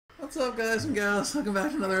What's up, guys and gals? Welcome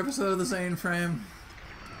back to another episode of the ZaineFrame.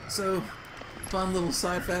 So, fun little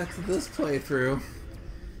side fact of this playthrough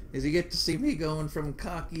is you get to see me going from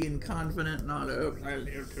cocky and confident, not I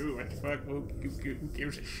live too, what the fuck, who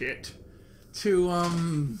gives a shit, to,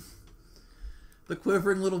 the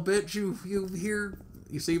quivering little bitch you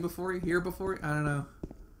see before, you hear before, I don't know.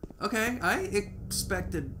 Okay, I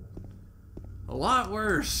expected a lot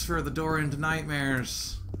worse for the door into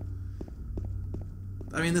nightmares.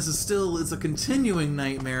 I mean, this is still, it's a continuing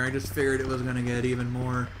nightmare. I just figured it was going to get even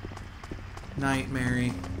more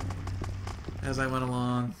nightmare-y as I went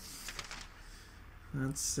along.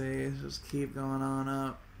 Let's see, just keep going on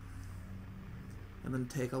up. And then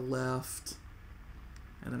take a left.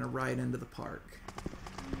 And then a right into the park.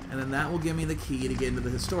 And then that will give me the key to get into the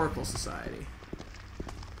Historical Society.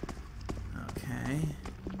 Okay.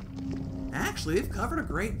 Actually, they've covered a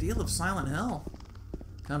great deal of Silent Hill.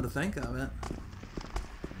 Come to think of it.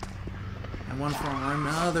 And one form or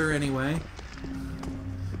another, anyway.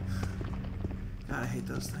 God, I hate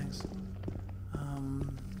those things.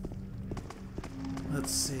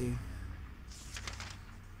 Let's see.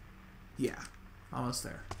 Yeah, almost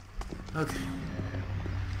there. Okay.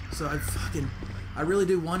 So I really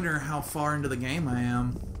do wonder how far into the game I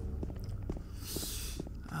am.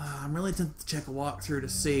 I'm really tempted to check a walkthrough to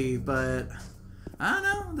see, but I don't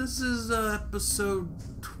know. This is episode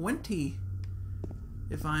 20.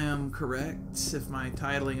 If I am correct, if my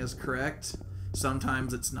titling is correct.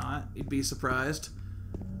 Sometimes it's not. You'd be surprised.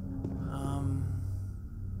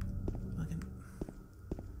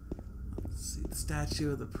 Let's see, the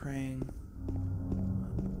statue of the praying.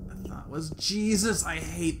 I thought was Jesus. I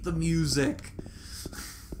hate the music.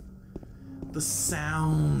 The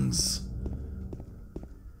sounds.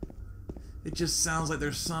 It just sounds like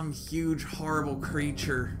there's some huge, horrible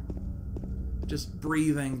creature just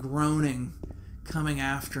breathing, groaning, coming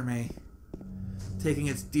after me, taking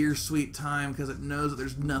its dear sweet time because it knows that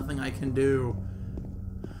there's nothing I can do.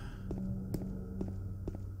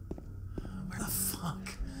 Where the fuck?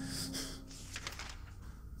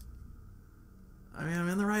 I mean, I'm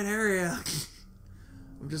in the right area.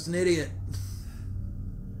 I'm just an idiot,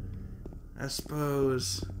 I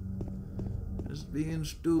suppose. Just being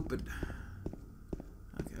stupid.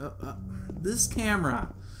 Okay, this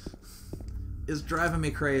camera is driving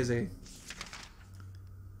me crazy.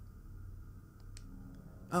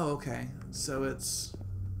 Oh, okay. So it's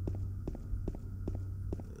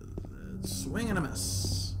swing and a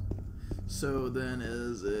miss. So then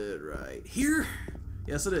is it right here?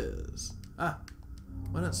 Yes, it is. Ah,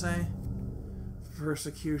 what did it say?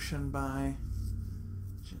 Persecution by...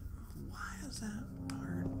 Why is that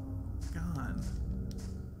part gone?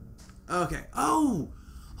 Okay. Oh!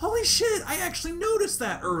 Holy shit! I actually noticed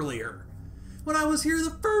that earlier when I was here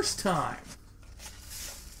the first time.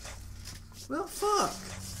 Well, fuck.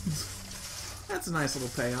 That's a nice little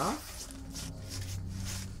payoff.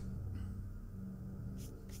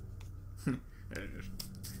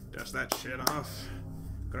 Dust that shit off.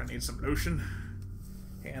 Gonna need some lotion.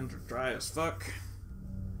 Hands are dry as fuck.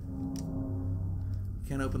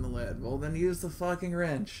 Can't open the lid. Well, then use the fucking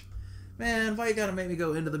wrench. Man, why you gotta make me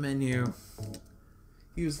go into the menu?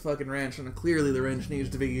 Use the fucking wrench, and clearly the wrench needs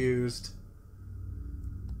to be used.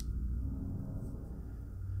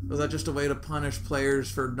 Was that just a way to punish players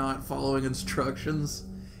for not following instructions?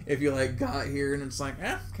 If you, like, got here and it's like,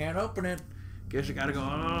 can't open it. Guess you gotta go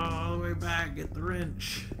all the way back, get the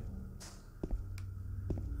wrench.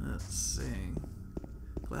 Let's see.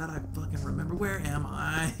 Glad I fucking remember. Where am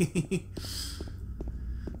I?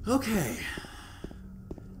 Okay.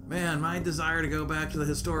 Man, my desire to go back to the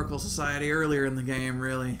Historical Society earlier in the game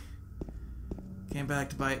really came back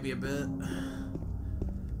to bite me a bit.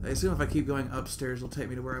 I assume if I keep going upstairs, it'll take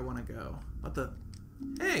me to where I want to go. What the?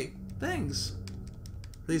 Hey, things.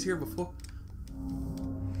 Were these here before?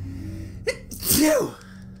 Phew!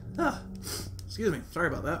 Ah, excuse me. Sorry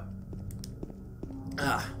about that.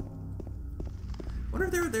 Ah. Wonder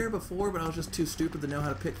if they were there before, but I was just too stupid to know how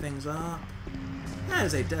to pick things up. That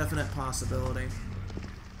is a definite possibility.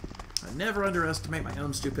 I never underestimate my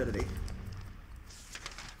own stupidity.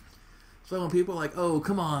 So when people are like, oh,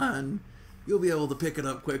 come on. You'll be able to pick it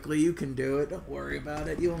up quickly. You can do it. Don't worry about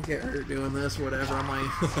it. You won't get hurt doing this or whatever. I'm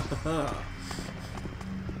like,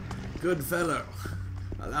 good fellow.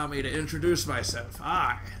 Allow me to introduce myself.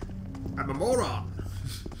 I am a moron.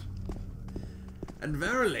 And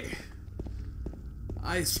verily,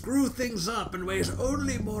 I screw things up in ways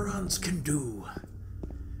only morons can do.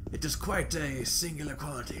 It is quite a singular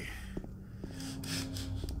quality.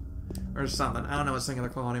 Or something. I don't know what singular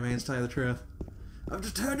quality means, to tell you the truth. I've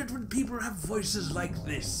just heard it when people have voices like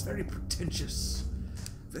this. Very pretentious.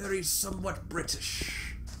 very somewhat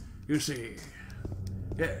British. You see.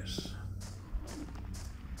 Yes.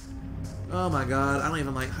 Oh my god, I don't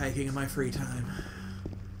even like hiking in my free time.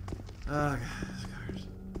 Oh god.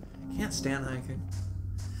 Can't stand hiking.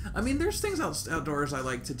 I mean, there's things outdoors I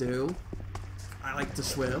like to do. I like to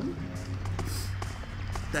swim.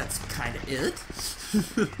 That's kind of it.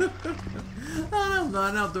 I'm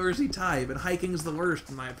not an outdoorsy type, and hiking's the worst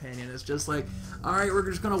in my opinion. It's just like, alright, we're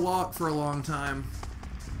just gonna walk for a long time.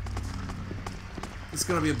 It's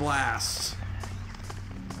gonna be a blast.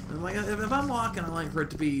 And like, if I'm walking, I like for it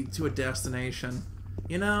to be to a destination.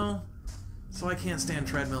 You know? So I can't stand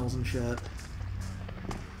treadmills and shit.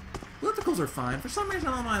 Ellipticals are fine. For some reason,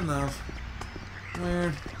 I don't mind those.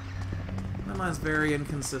 Weird. My mind's very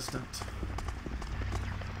inconsistent.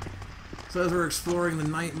 So as we're exploring the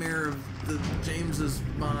nightmare of James's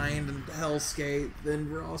mind and hellscape, then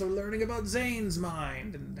we're also learning about Zaine's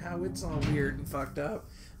mind and how it's all weird and fucked up.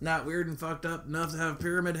 Not weird and fucked up enough to have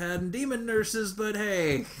Pyramid Head and demon nurses, but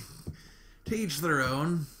hey, to each their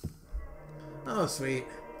own. Oh, sweet.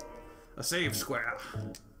 A save square.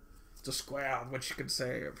 It's a square on which you can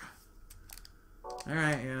save.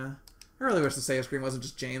 Alright, yeah. I really wish the save screen wasn't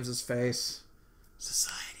just James's face.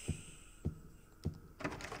 Society.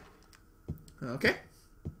 Okay.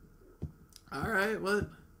 Alright, what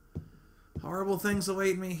horrible things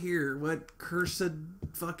await me here? What cursed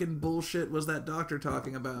fucking bullshit was that doctor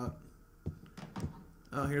talking about?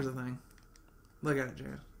 Oh, here's the thing. Look at it, James.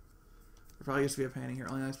 There probably used to be a painting here.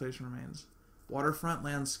 Only explanation remains. Waterfront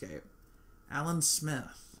landscape. Alan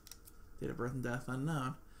Smith. Date of birth and death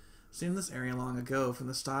unknown. Seen this area long ago. From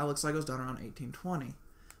the style, looks like it was done around 1820. There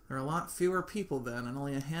were a lot fewer people then, and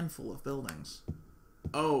only a handful of buildings.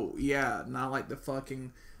 Oh, yeah, not like the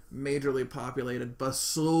fucking majorly populated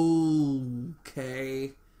bustling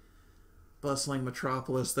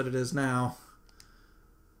metropolis that it is now.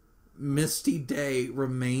 Misty Day,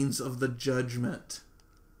 Remains of the Judgment.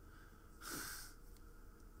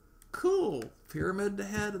 Cool. Pyramid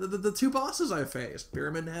Head. The two bosses I faced.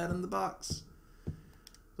 Pyramid Head and the box.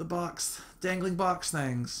 The box. Dangling box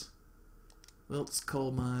things. Wilt's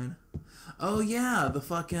coal mine. Oh, yeah, the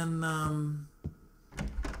fucking,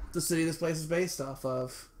 the city this place is based off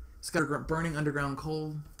of. It's got a burning underground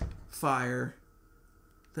coal fire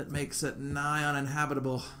that makes it nigh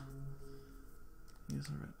uninhabitable.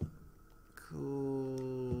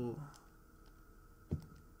 Cool.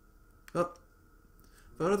 Oh.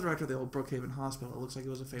 Photo director of the old Brookhaven Hospital. It looks like he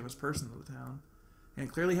was a famous person in the town. And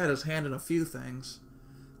he clearly had his hand in a few things.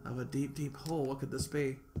 Of a deep, deep hole. What could this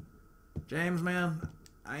be? James, man,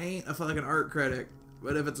 I ain't a fucking art critic.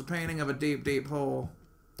 But if it's a painting of a deep, deep hole,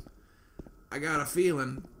 I got a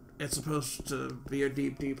feeling it's supposed to be a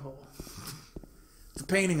deep, deep hole. It's a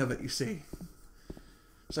painting of it, you see.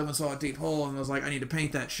 Someone saw a deep hole and was like, I need to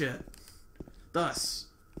paint that shit. Thus,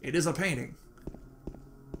 it is a painting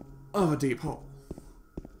of a deep hole.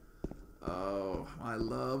 Oh, my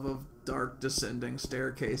love of dark descending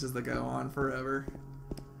staircases that go on forever.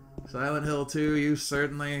 Silent Hill 2, you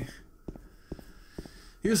certainly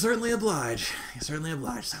oblige. You certainly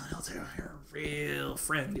oblige, Silent Hill 2. You're a real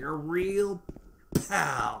friend. You're a real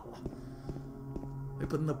pal. They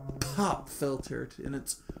put in the pop filter in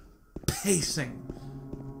its pacing.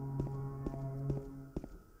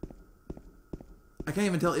 I can't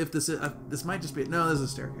even tell if this is... this might just be... No, this is a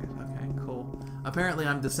staircase. Okay, cool. Apparently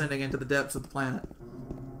I'm descending into the depths of the planet.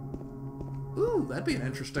 Ooh, that'd be an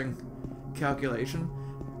interesting calculation.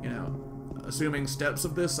 You know, assuming steps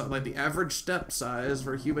of this, like the average step size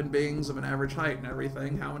for human beings of an average height and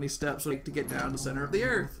everything, how many steps would it take to get down to the center of the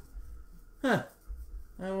earth? Huh.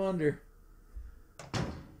 I wonder.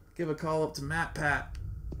 Give a call up to Matt Pat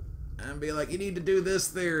and be like, you need to do this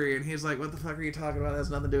theory. And he's like, what the fuck are you talking about? That has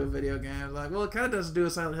nothing to do with video games. Like, well, it kind of does do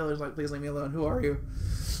with Silent Hill. He's like, please leave me alone. Who are you?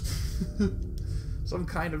 Some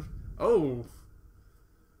kind of... Oh.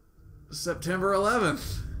 September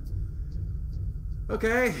 11th.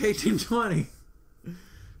 Okay, 1820.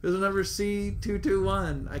 There's a number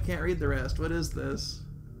C221. I can't read the rest. What is this?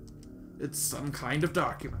 It's some kind of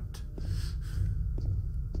document.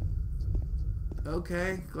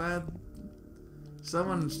 Okay, glad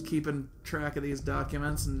someone's keeping track of these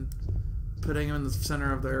documents and putting them in the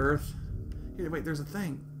center of the earth. Here, wait, there's a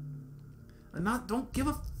thing. Don't give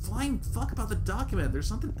a flying fuck about the document. There's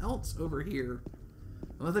something else over here.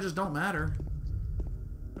 Unless they just don't matter.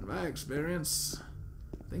 In my experience,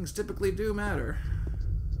 things typically do matter.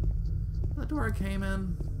 The door I came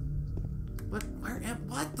in. What? Where am?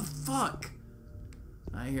 What the fuck?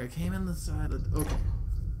 I came in the side of. Okay.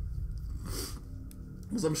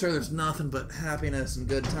 Because I'm sure there's nothing but happiness and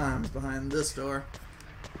good times behind this door.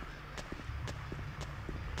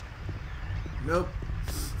 Nope.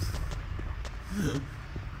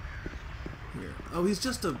 Here. Oh, he's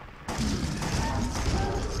just a...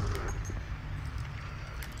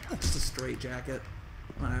 Just a straight jacket.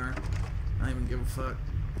 Whatever. I don't even give a fuck.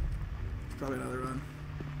 There's probably another one.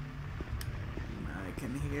 I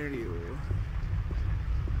can hear you.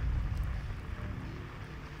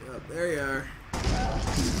 Yep, there you are.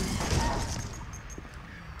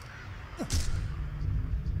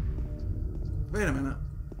 Wait a minute.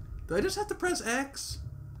 Do I just have to press X?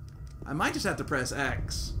 I might just have to press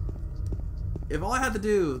X. If all I had to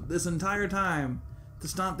do this entire time to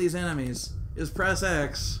stomp these enemies is press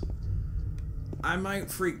X, I might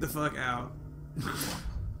freak the fuck out.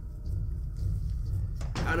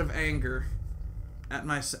 Out of anger. At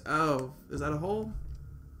my... Oh, is that a hole?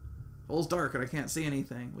 Hole's dark and I can't see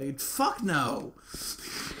anything. Wait, fuck no!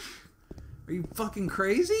 Are you fucking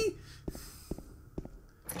crazy?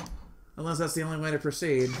 Unless that's the only way to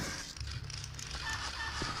proceed.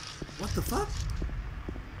 What the fuck?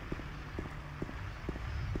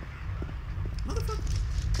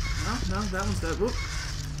 Motherfucker. No, that one's dead. Whoop.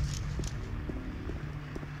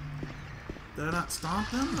 Did I not stomp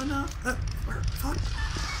him enough? Fuck.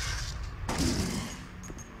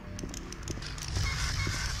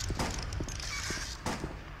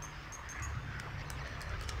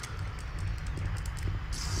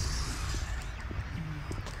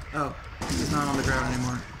 Oh, he's not on the ground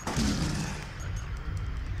anymore.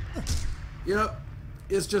 Yep,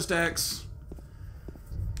 it's just X.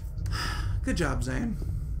 Good job, Zane.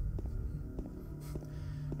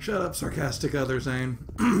 Shut up, sarcastic other Zane.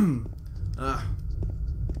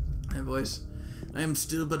 Hey, boys. I am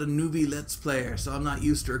still but a newbie Let's Player, so I'm not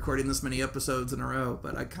used to recording this many episodes in a row,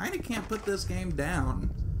 but I kind of can't put this game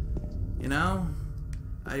down. You know?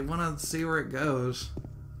 I want to see where it goes.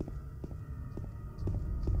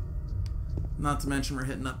 Not to mention we're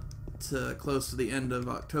hitting up to close to the end of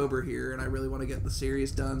October here, and I really want to get the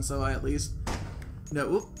series done, so I at least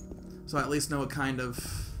know. So I at least know a kind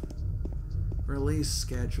of release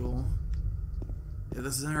schedule. If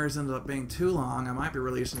this series ends up being too long, I might be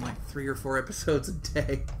releasing like 3 or 4 episodes a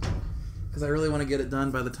day, because I really want to get it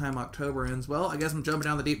done by the time October ends. Well, I guess I'm jumping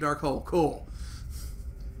down the deep dark hole. Cool.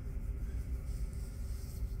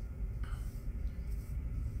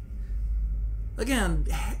 Again,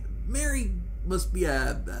 Mary must be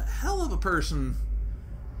a hell of a person,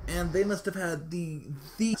 and they must have had the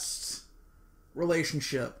best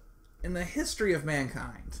relationship in the history of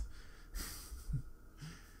mankind.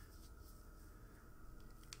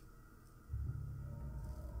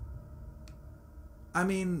 I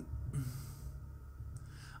mean,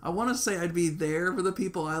 I want to say I'd be there for the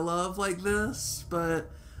people I love like this, but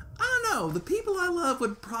I don't know. The people I love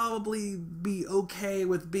would probably be okay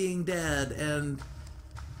with being dead and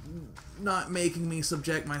not making me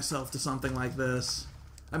subject myself to something like this.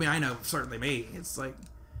 I mean, I know, certainly me. It's like,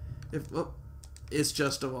 if, well, it's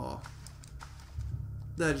just a wall.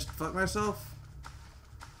 Did I just fuck myself?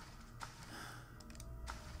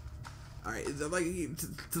 Alright, like,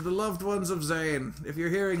 to the loved ones of Zane, if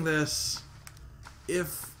you're hearing this,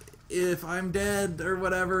 if I'm dead or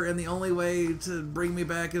whatever, and the only way to bring me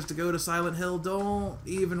back is to go to Silent Hill, don't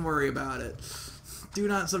even worry about it. Do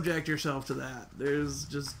not subject yourself to that. There's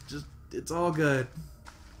just it's all good.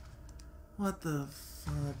 What the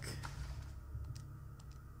fuck?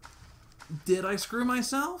 Did I screw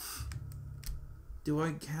myself? Do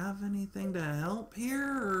I have anything to help here,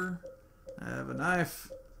 or I have a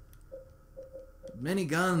knife? Many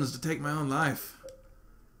guns to take my own life.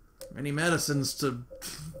 Many medicines to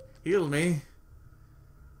heal me.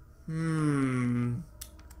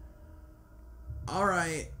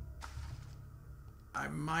 Alright. I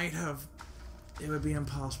might have... It would be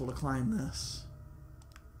impossible to climb this.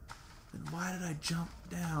 Then why did I jump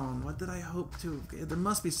down? What did I hope to... There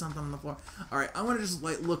must be something on the floor. Alright, I want to just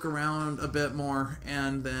like look around a bit more,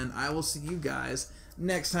 and then I will see you guys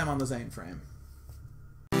next time on the ZaineFrame.